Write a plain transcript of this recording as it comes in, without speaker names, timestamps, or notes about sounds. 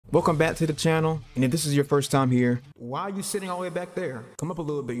Welcome back to the channel, and if this is your first time here, why are you sitting all the way back there? Come up a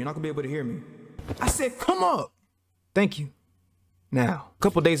little bit, you're not gonna be able to hear me. I said come up! Thank you. Now, a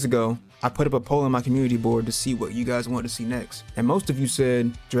couple days ago, I put up a poll on my community board to see what you guys want to see next, and most of you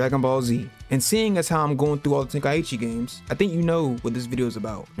said Dragon Ball Z. And seeing as how I'm going through all the Tenkaichi games, I think you know what this video is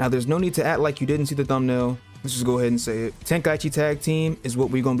about. Now, there's no need to act like you didn't see the thumbnail. Let's just go ahead and say it. Tenkaichi Tag Team is what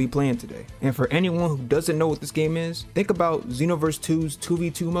we're gonna be playing today. And for anyone who doesn't know what this game is, think about Xenoverse 2's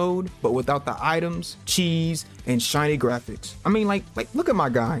 2v2 mode, but without the items, cheese, and shiny graphics. I mean, like look at my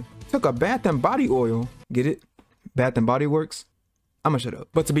guy. Took a bath and body oil. Get it? Bath and Body Works? I'ma shut up.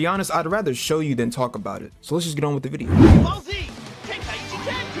 But to be honest, I'd rather show you than talk about it. So let's just get on with the video. Ball Z, Tenkaichi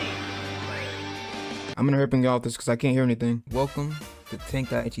Tag Team. I'm gonna hurry up and get off this because I can't hear anything. Welcome to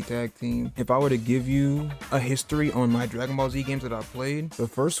Tenkaichi Tag Team. If I were to give you a history on my Dragon Ball Z games that I played, the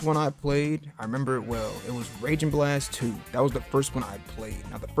first one I played, I remember it well. It was Raging Blast 2. That was the first one I played.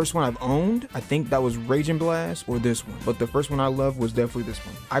 Now the first one I've owned, I think that was Raging Blast or this one. But the first one I loved was definitely this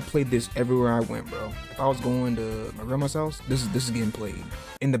one. I played this everywhere I went, bro. If I was going to my grandma's house, this is getting played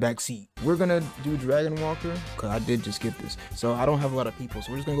in the back seat. We're gonna do Dragon Walker, cause I did just get this. So I don't have a lot of people.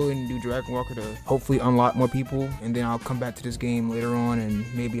 So we're just gonna go ahead and do Dragon Walker to hopefully unlock more people. And then I'll come back to this game later on and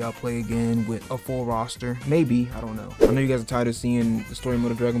maybe I'll play again with a full roster. Maybe, I don't know. I know you guys are tired of seeing the story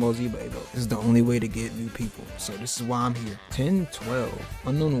mode of Dragon Ball Z, but hey, look, this is the only way to get new people. So this is why I'm here. 10-12,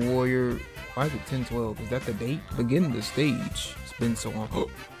 Unknown Warrior. Why is it 10-12? Is that the date? Begin the stage. It's been so long.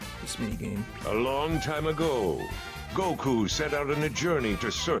 This mini game. A long time ago, Goku set out on a journey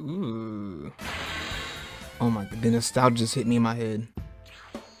to search. Ooh. Oh my god, the nostalgia just hit me in my head.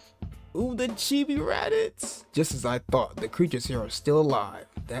 Ooh, the chibi Raditz! Just as I thought, the creatures here are still alive.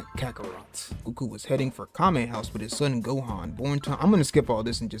 That Kakarot. Goku was heading for Kame House with his son Gohan, born to— I'm gonna skip all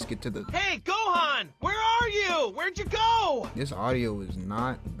this and just get to the— Hey, Gohan! Where are you? Where'd you go? This audio is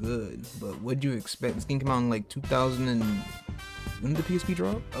not good, but what'd you expect? This game came out in like 2000 and— when did the PSP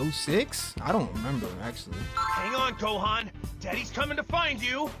drop? 06? I don't remember, actually. Hang on, Gohan. Daddy's coming to find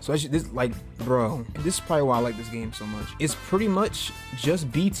you. So this, like, bro, this is probably why I like this game so much. It's pretty much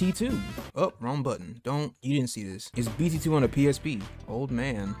just BT2. Oh, wrong button. You didn't see this. It's BT2 on a PSP. Old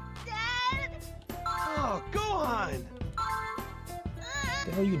man. Dad! Oh, Gohan! What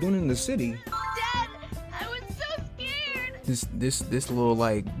the hell are you doing in the city? Dad, I was so scared. This little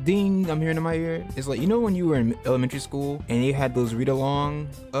like ding I'm hearing in my ear. It's like, you know when you were in elementary school and they had those read-along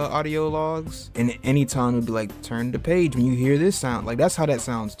audio logs, and anytime it would be like turn the page when you hear this sound. Like that's how that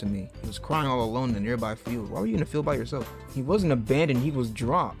sounds to me. He was crying all alone in a nearby field. Why were you in a field by yourself? He wasn't abandoned, he was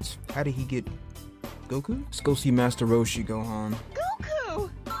dropped. How did he get Goku? Let's go see Master Roshi, Gohan. Goku!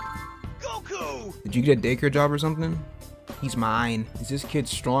 Goku! Did you get a daycare job or something? He's mine. Is this kid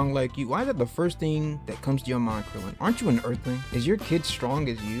strong like you? Why is that the first thing that comes to your mind, Krillin? Aren't you an Earthling? Is your kid strong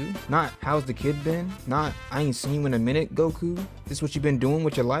as you? Not, how's the kid been? Not, I ain't seen you in a minute, Goku. This what you been doing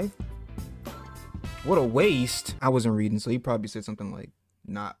with your life? What a waste. I wasn't reading, so he probably said something like,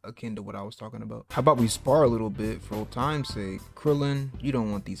 not akin to what I was talking about. How about we spar a little bit for old time's sake? Krillin, you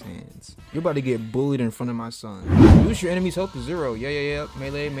don't want these hands. You're about to get bullied in front of my son. Reduce your enemy's health to 0. Yeah.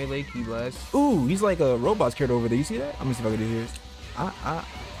 Melee, key blast. Ooh, he's like a robot's character over there. You see that? I'm gonna see if I can do this.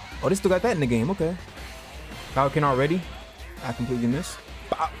 Oh, they still got that in the game. Okay. Falcon already. I completely missed.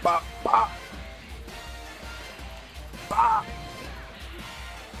 Bop, bop, bop. Bop.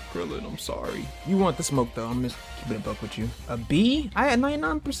 Krillin, I'm sorry. You want the smoke though. I'm just keeping it a buck with you. A B? I had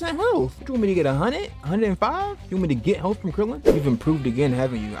 99% health. You want me to get 100? 105? You want me to get health from Krillin? You've improved again,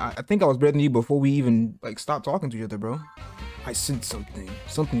 haven't you? I think I was better than you before we even like stopped talking to each other, bro. I sense something.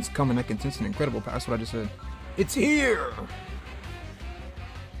 Something's coming. I can sense an incredible power. That's what I just said. It's here.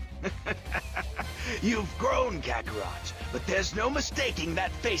 You've grown, Kakarot, but there's no mistaking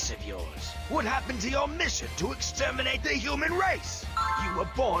that face of yours. What happened to your mission to exterminate the human race? You were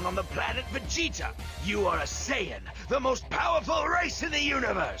born on the planet Vegeta. You are a Saiyan, the most powerful race in the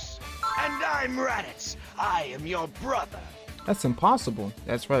universe. And I'm Raditz. I am your brother. That's impossible.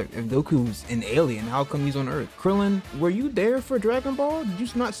 That's right. If Goku's an alien, how come he's on Earth? Krillin, were you there for Dragon Ball? Did you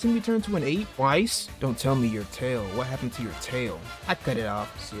not see me turn to an ape twice? Don't tell me your tail. What happened to your tail? I cut it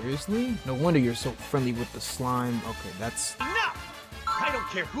off. Seriously? No wonder you're so friendly with the slime. Okay, that's... Enough! I don't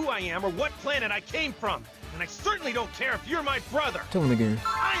care who I am or what planet I came from. And I certainly don't care if you're my brother. Tell him again.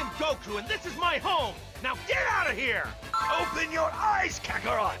 I am Goku and this is my home. Now get out of here! Open your eyes,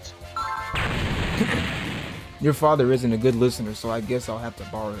 Kakarot! Your father isn't a good listener, so I guess I'll have to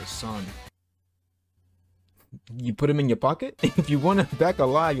borrow his son. You put him in your pocket? If you want him back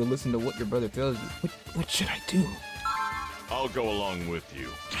alive, you'll listen to what your brother tells you. What should I do? I'll go along with you.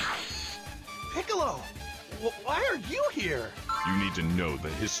 Piccolo! Why are you here? You need to know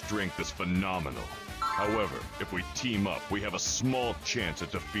that his strength is phenomenal. However, if we team up, we have a small chance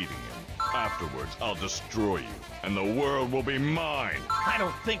at defeating him. Afterwards, I'll destroy you, and the world will be mine. I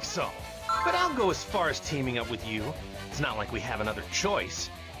don't think so. But I'll go as far as teaming up with you. It's not like we have another choice.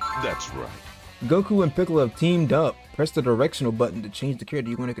 That's right. Goku and Piccolo have teamed up. Press the directional button to change the character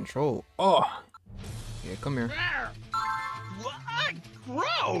you want to control. Oh! Yeah, come here. What?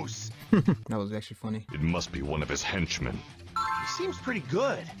 Gross! That was actually funny. It must be one of his henchmen. He seems pretty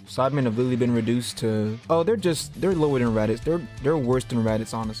good. Sidemen have literally been reduced to... Oh, they're lower than Raditz. They're worse than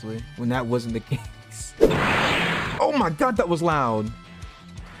Raditz, honestly. When that wasn't the case. Oh my god, that was loud!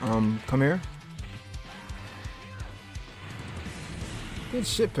 Come here. Good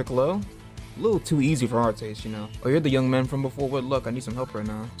shit, Piccolo. A little too easy for our taste, you know. Oh, you're the young man from before. What luck? I need some help right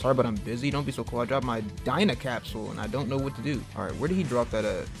now. Sorry, but I'm busy. Don't be so cool. I dropped my Dyna capsule and I don't know what to do. Alright, where did he drop that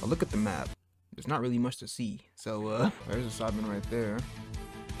at? I'll look at the map. There's not really much to see. So, there's a Sideman right there.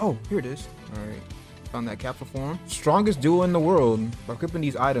 Oh, here it is. Alright. Found that capsule form. Strongest duo in the world. By equipping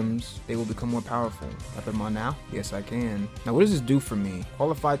these items, they will become more powerful. Tap them on now? Yes, I can. Now, what does this do for me?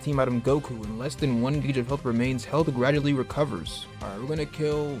 Qualified team item Goku. In less than 1 gauge of health remains, health gradually recovers. Alright, we're gonna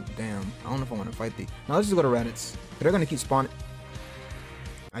kill... Damn. I don't know if I want to fight the... Now, let's just go to Raditz. They're gonna keep spawning...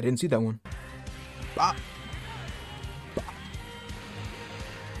 I didn't see that one. Bop. Bop.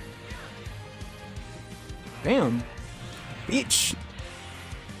 Damn. Bitch.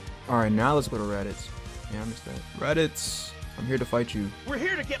 Alright, now let's go to Raditz. Yeah, I missed that. Raditz, I'm here to fight you. We're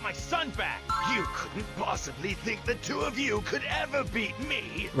here to get my son back. You couldn't possibly think the two of you could ever beat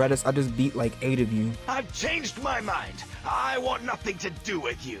me. Raditz, I just beat like 8 of you. I've changed my mind. I want nothing to do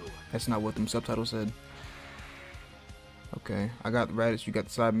with you. That's not what them subtitles said. Okay, I got Raditz, you got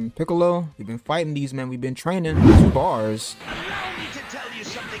the Sidemen. Piccolo, we've been fighting these men, we've been training. 2 bars. Allow me to tell you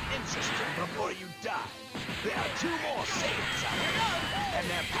something interesting before you die. There are 2 more Saiyans out there, and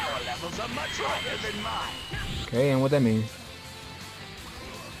their power levels are much higher than mine. Okay, and what that means?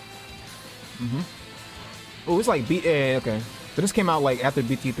 Oh, it's like yeah, okay. So this came out like after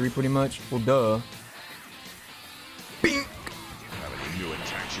BT3 pretty much. Well, duh. Bing! Having a new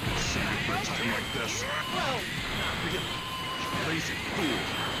attack you can save it for a time like this. Well, not really. You lazy fool.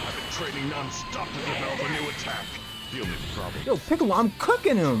 I've been training non-stop to develop a new attack. The only problem... Yo, Piccolo, I'm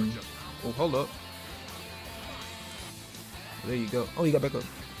cooking him! Oh, hold up. There you go. Oh, he got back up.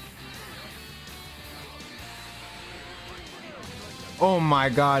 Oh my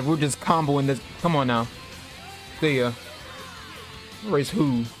god, we're just comboing this. Come on now. See ya. Race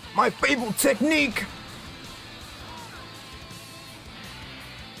who? My favorite technique!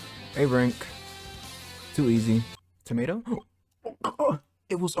 A rank. Too easy. Tomato?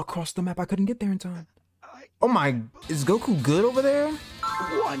 It was across the map. I couldn't get there in time. Oh my, is Goku good over there?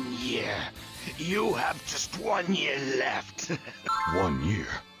 1 year. You have just 1 year left. 1 year?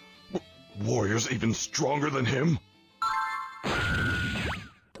 Warriors even stronger than him?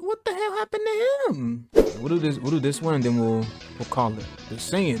 What the hell happened to him? We'll do this one and then we'll call it. The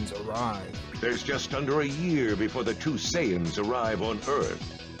Saiyans arrive. There's just under a year before the 2 Saiyans arrive on Earth.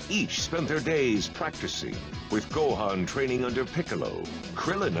 Each spent their days practicing, with Gohan training under Piccolo,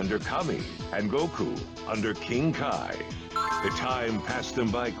 Krillin under Kami, and Goku under King Kai. The time passed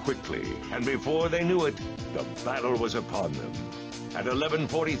them by quickly, and before they knew it, the battle was upon them. At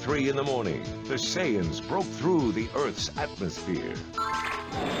 11:43 in the morning, the Saiyans broke through the Earth's atmosphere.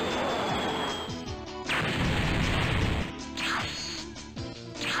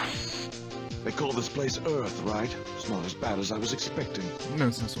 They call this place Earth, right? It's not as bad as I was expecting. You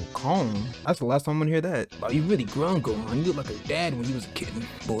don't sound so calm. That's the last time I'm gonna hear that. Wow, you really grown, Gohan. You look like a dad when he was a kid.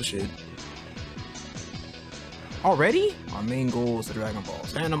 Bullshit. Already? Our main goal is the Dragon Ball.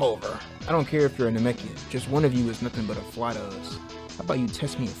 Stand them over. I don't care if you're a Namekian. Just one of you is nothing but a fly to us. How about you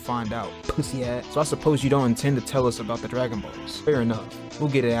test me and find out, pussy ass? So I suppose you don't intend to tell us about the Dragon Balls. Fair enough. We'll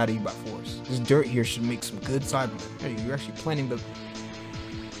get it out of you by force. This dirt here should make some good Sidemen. Hey, you're actually planting the...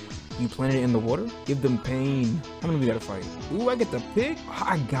 You planted it in the water? Give them pain. How many we gotta fight? Ooh, I get the pick?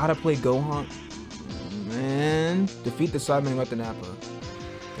 I gotta play Gohan. Man. Defeat the Sidemen and got the Nappa.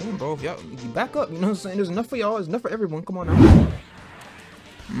 Damn, bro. If y'all back up, you know what I'm saying? There's enough for y'all. There's enough for everyone. Come on now.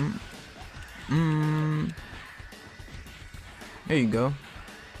 There you go.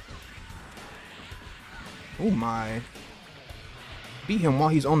 Oh my. Beat him while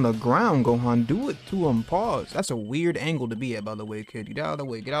he's on the ground, Gohan. Do it to him. Pause. That's a weird angle to be at, by the way, kid. Get out of the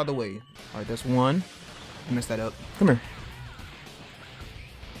way. Get out of the way. Alright, that's one. I messed that up. Come here.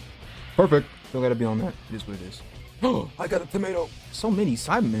 Perfect. Still gotta be on that. It is what it is. Oh, I got a tomato. So many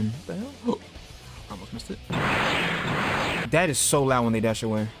Sidemen. What the hell? Oh, almost missed it. That is so loud when they dash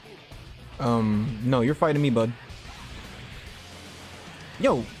away. No, you're fighting me, bud.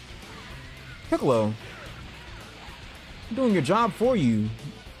 Yo, Piccolo. I'm doing your job for you.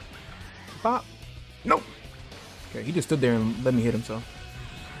 Bop. Nope. Okay, he just stood there and let me hit him, so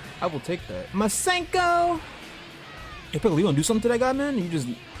I will take that. Masenko! Hey, Piccolo, you gonna do something to that guy, man? You just...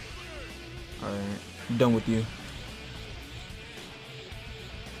 Alright, I'm done with you.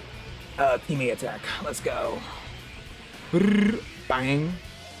 Teammate attack. Let's go. Bang.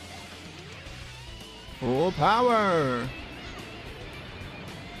 Full power.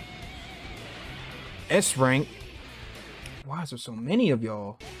 S rank. Why is there so many of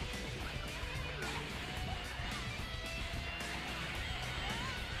y'all?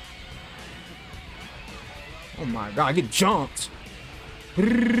 Oh my god, I get jumped.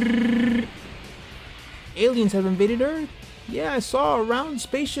 Aliens have invaded Earth. Yeah, I saw a round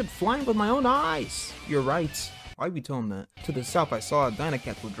spaceship flying with my own eyes. You're right. Why'd we tell him that? To the south, I saw a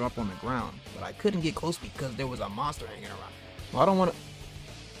Dynacapsule drop on the ground, but I couldn't get close because there was a monster hanging around. Well, I don't want to...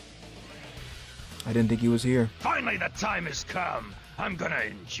 I didn't think he was here. Finally, the time has come. I'm gonna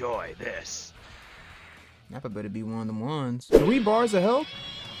enjoy this. Nappa better be one of them ones. 3 bars of health?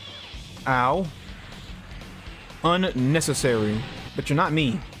 Ow. Unnecessary. But you're not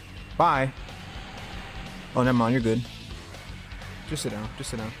me. Bye. Oh, never mind. You're good. Just sit down.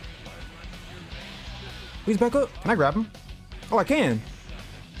 Just sit down. Please back up. Can I grab him? Oh, I can.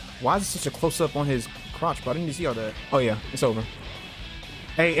 Why is it such a close-up on his crotch? But I didn't even see all that. Oh, yeah. It's over.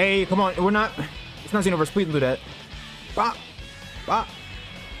 Hey, hey, come on. We're not... It's not Xenoverse. Please don't do that. Bop. Bop.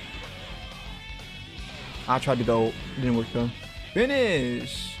 I tried to go. It didn't work, though.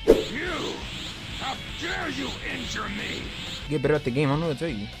 Finish. You! How dare you injure me! Get better at the game. I don't know what to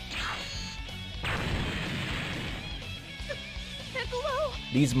tell you. Piccolo!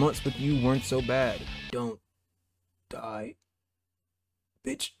 These months with you weren't so bad. Don't die.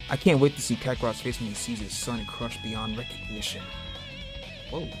 Bitch. I can't wait to see Kakarot's face when he sees his son crushed beyond recognition.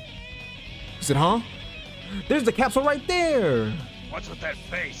 Whoa. Is it, huh? There's the capsule right there! What's with that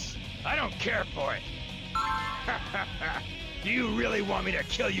face? I don't care for it. Do you really want me to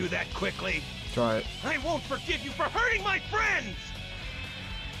kill you that quickly? Try it. I won't forgive you for hurting my friends!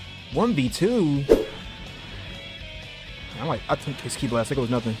 1v2? I took his key blast like it was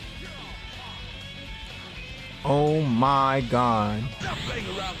nothing. Oh my god. Stop playing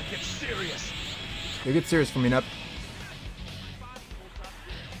around and get serious. They get serious for me, Nep.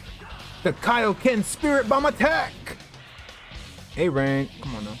 The Kaioken Spirit Bomb attack! Hey, Rank.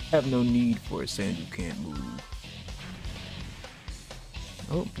 Come on now. Have no need for a sand you can't move.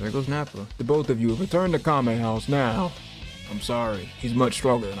 Oh, there goes Nappa. The both of you return to Kame House now. I'm sorry. He's much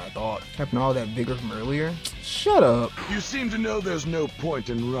stronger than I thought. Having all that vigor from earlier? Shut up. You seem to know there's no point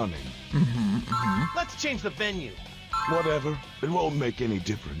in running. Let's change the venue. Whatever. It won't make any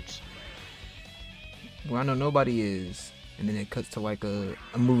difference. Well, I know nobody is. And then it cuts to like a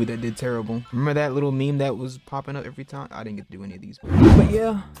movie that did terrible. Remember that little meme that was popping up every time? I didn't get to do any of these. But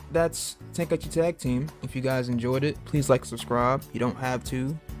yeah, that's Tenkaichi Tag Team. If you guys enjoyed it, please like, subscribe. You don't have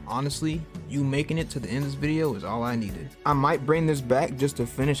to. Honestly, you making it to the end of this video is all I needed. I might bring this back just to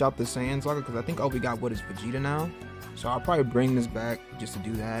finish out the Saiyan saga because I think all we got what is Vegeta now. So I'll probably bring this back just to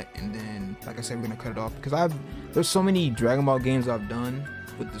do that. And then, like I said, we're gonna cut it off because there's so many Dragon Ball games I've done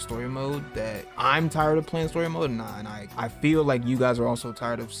with the story mode that I'm tired of playing story mode, and I feel like you guys are also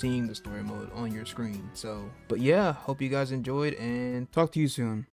tired of seeing the story mode on your screen. So, but yeah, hope you guys enjoyed and talk to you soon.